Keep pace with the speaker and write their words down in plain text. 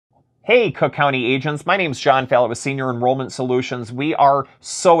Hey, Cook County agents. My name is John Fallett with Senior Enrollment Solutions. We are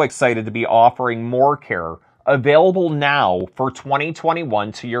so excited to be offering MoreCare, available now for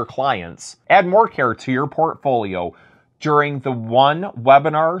 2021 to your clients. Add MoreCare to your portfolio during the one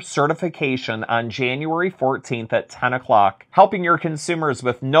webinar certification on January 14th at 10 o'clock, helping your consumers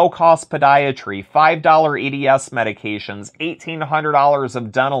with no-cost podiatry, $5 EDS medications, $1,800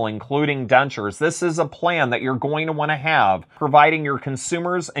 of dental, including dentures. This is a plan that you're going to want to have, providing your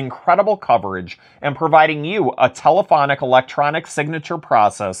consumers incredible coverage and providing you a telephonic electronic signature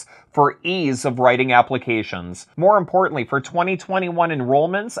process for ease of writing applications. More importantly, for 2021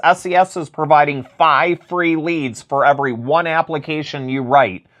 enrollments, SES is providing 5 free leads for every 1 application you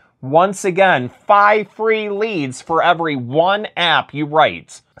write. Once again, 5 free leads for every 1 app you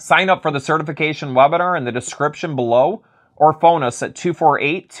write. Sign up for the certification webinar in the description below or phone us at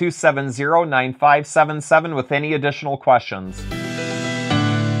 248-270-9577 with any additional questions.